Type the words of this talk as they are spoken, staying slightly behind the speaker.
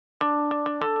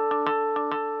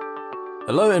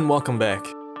Hello and welcome back.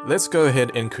 Let's go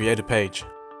ahead and create a page.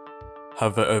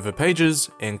 Hover over Pages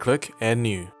and click Add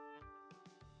New.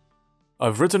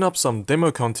 I've written up some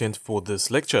demo content for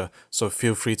this lecture, so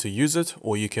feel free to use it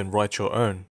or you can write your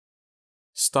own.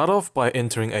 Start off by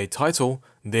entering a title,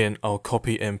 then I'll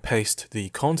copy and paste the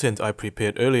content I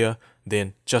prepared earlier,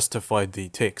 then justify the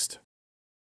text.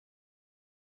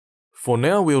 For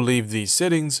now, we'll leave these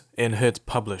settings and hit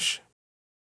Publish.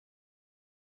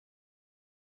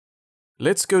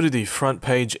 Let's go to the front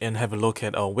page and have a look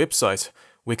at our website.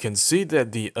 We can see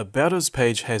that the About Us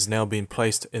page has now been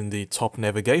placed in the top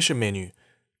navigation menu.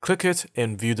 Click it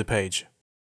and view the page.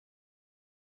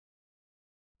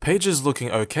 Page is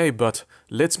looking okay, but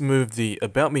let's move the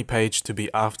About Me page to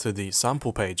be after the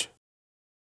sample page.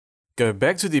 Go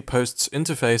back to the Posts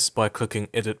interface by clicking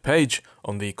Edit Page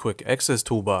on the Quick Access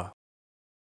toolbar.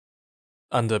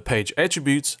 Under Page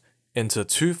Attributes, enter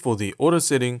 2 for the order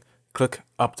setting, click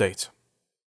Update.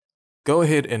 Go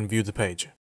ahead and view the page.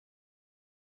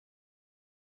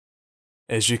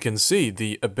 As you can see,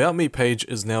 the About Me page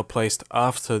is now placed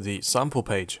after the sample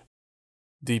page.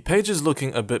 The page is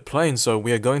looking a bit plain, so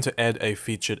we are going to add a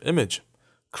featured image.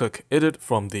 Click Edit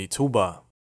from the toolbar.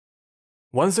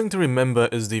 One thing to remember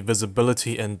is the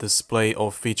visibility and display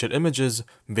of featured images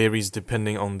varies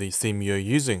depending on the theme you're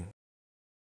using.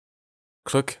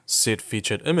 Click Set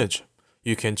Featured Image.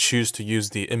 You can choose to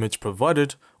use the image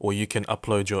provided or you can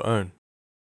upload your own.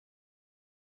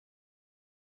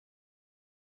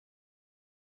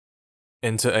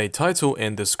 Enter a title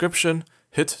and description,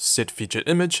 hit Set Featured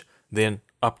Image, then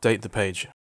update the page.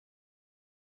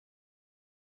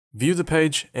 View the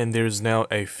page and there is now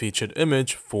a featured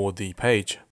image for the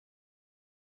page.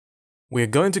 We are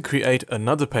going to create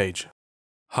another page.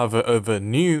 Hover over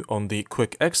New on the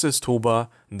Quick Access toolbar,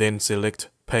 then select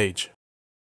Page.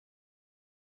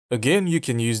 Again, you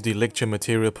can use the lecture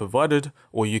material provided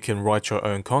or you can write your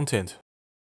own content.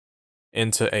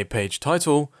 Enter a page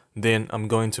title, then I'm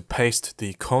going to paste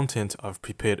the content I've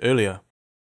prepared earlier.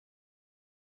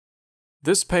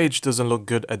 This page doesn't look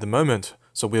good at the moment,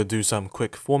 so we'll do some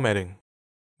quick formatting.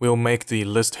 We'll make the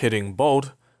list heading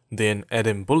bold, then add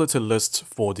in bulleted lists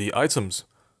for the items.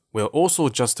 We'll also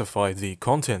justify the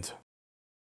content.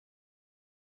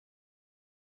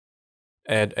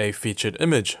 Add a featured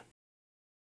image.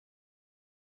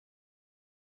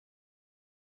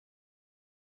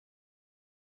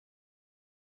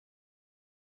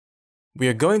 We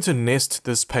are going to nest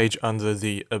this page under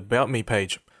the About Me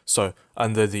page. So,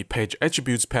 under the Page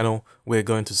Attributes panel, we're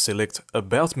going to select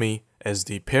About Me as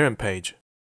the parent page.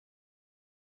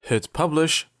 Hit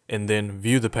Publish and then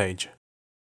view the page.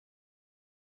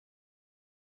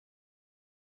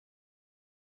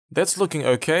 That's looking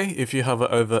okay. If you hover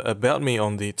over About Me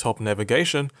on the top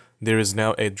navigation, there is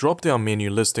now a drop-down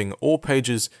menu listing all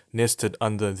pages nested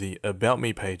under the About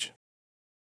Me page.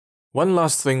 One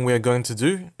last thing we are going to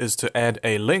do is to add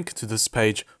a link to this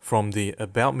page from the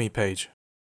About Me page.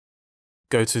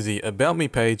 Go to the About Me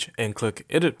page and click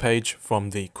Edit Page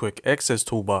from the Quick Access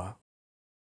toolbar.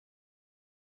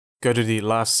 Go to the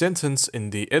last sentence in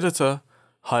the editor,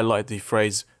 highlight the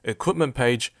phrase Equipment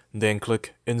page, then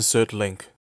click Insert Link.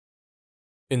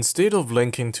 Instead of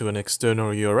linking to an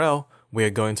external URL, we are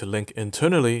going to link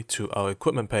internally to our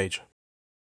equipment page.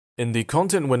 In the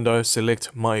content window,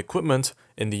 select My Equipment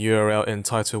and the URL and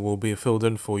title will be filled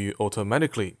in for you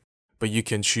automatically, but you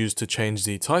can choose to change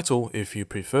the title if you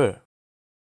prefer.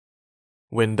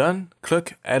 When done,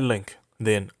 click Add Link,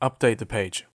 then update the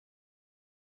page.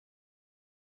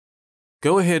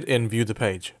 Go ahead and view the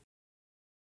page.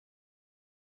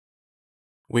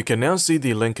 We can now see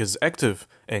the link is active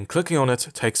and clicking on it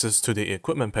takes us to the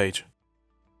equipment page.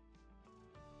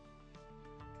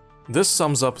 This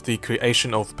sums up the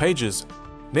creation of pages.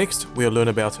 Next, we'll learn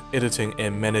about editing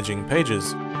and managing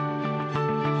pages.